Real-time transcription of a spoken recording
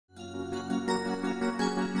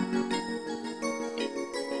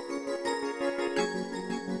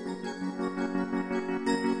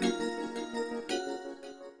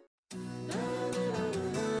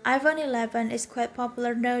iPhone 11 is quite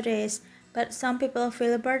popular nowadays, but some people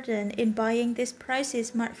feel burdened in buying this pricey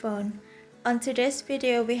smartphone. On today's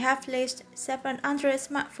video, we have listed 7 Android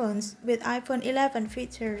smartphones with iPhone 11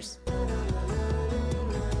 features.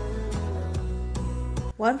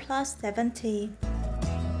 OnePlus 7T.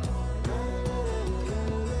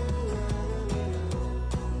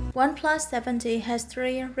 OnePlus 7T has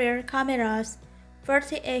 3 rear cameras,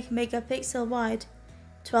 48-megapixel wide,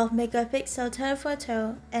 12-megapixel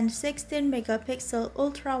telephoto, and 16-megapixel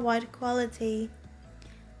ultra-wide quality.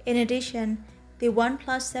 In addition, the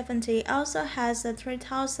OnePlus 7T also has a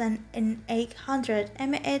 3800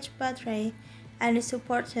 mAh battery and is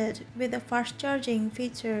supported with a fast charging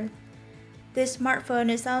feature. This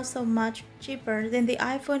smartphone is also much cheaper than the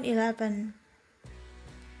iPhone 11.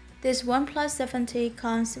 This OnePlus 7T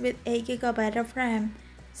comes with 8GB of RAM,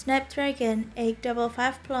 Snapdragon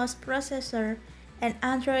 855 Plus processor, and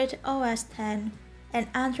Android OS X.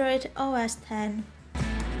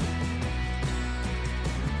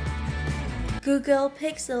 Google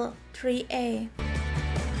Pixel 3a.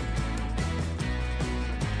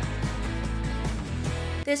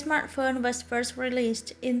 This smartphone was first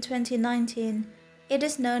released in 2019. It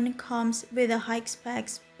is known comes with a high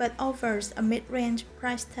specs but offers a mid-range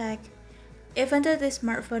price tag. Even though this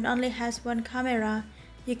smartphone only has one camera,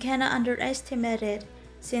 you cannot underestimate it,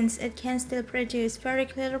 since it can still produce very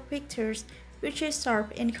clear pictures which is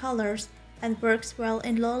sharp in colors and works well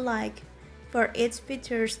in low light. For its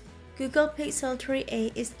features, Google Pixel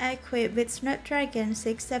 3a is equipped with Snapdragon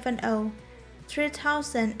 670,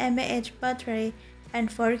 3000 mAh battery,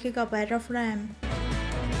 and 4GB of RAM.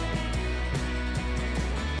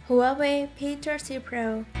 Huawei P30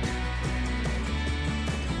 Pro.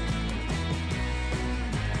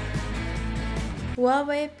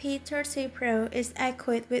 Huawei P30 Pro is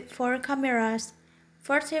equipped with 4 cameras,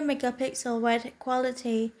 40-megapixel wide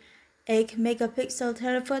quality, 8-megapixel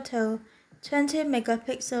telephoto,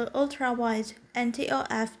 20-megapixel ultra-wide, and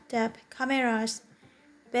TOF depth cameras.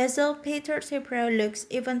 Bezel P30 Pro looks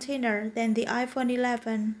even thinner than the iPhone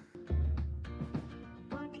 11.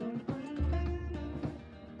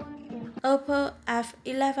 Oppo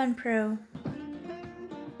F11 Pro.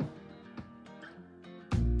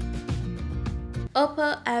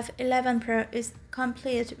 Oppo F11 Pro is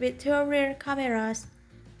complete with 2 rear cameras,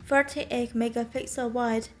 48-megapixel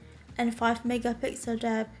wide and 5-megapixel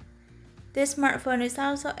depth. This smartphone is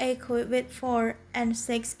also equipped with 4 and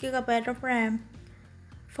 6GB of RAM,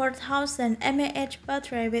 4000 mAh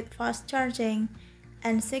battery with fast charging,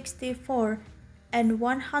 and 64 and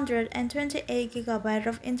 128GB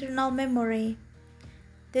of internal memory.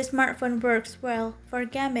 This smartphone works well for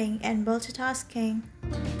gaming and multitasking.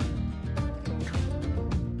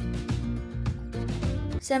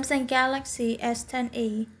 Samsung Galaxy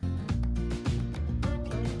S10e.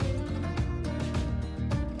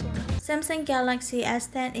 Samsung Galaxy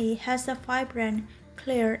S10e has a vibrant,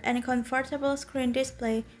 clear, and comfortable screen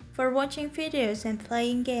display for watching videos and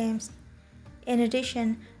playing games. In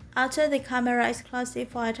addition, although the camera is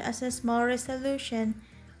classified as a small resolution,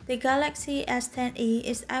 the Galaxy S10e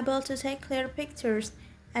is able to take clear pictures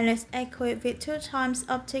and is equipped with 2 times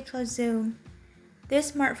optical zoom.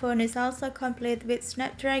 This smartphone is also complete with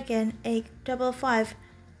Snapdragon 855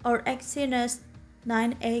 or Exynos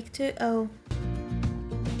 9820.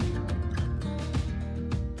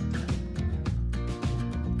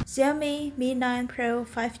 Xiaomi Mi 9 Pro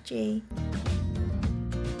 5G.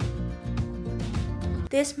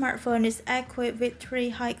 This smartphone is equipped with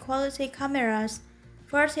 3 high-quality cameras,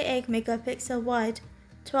 48-megapixel wide,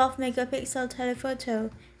 12-megapixel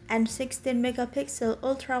telephoto, and 16-megapixel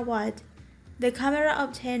ultra-wide. The camera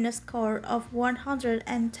obtained a score of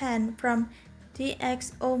 110 from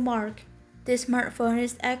DxOMark. This smartphone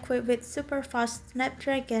is equipped with super-fast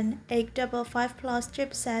Snapdragon 855 Plus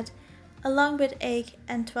chipset, along with 8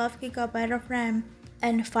 and 12GB of RAM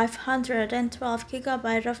and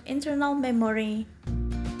 512GB of internal memory.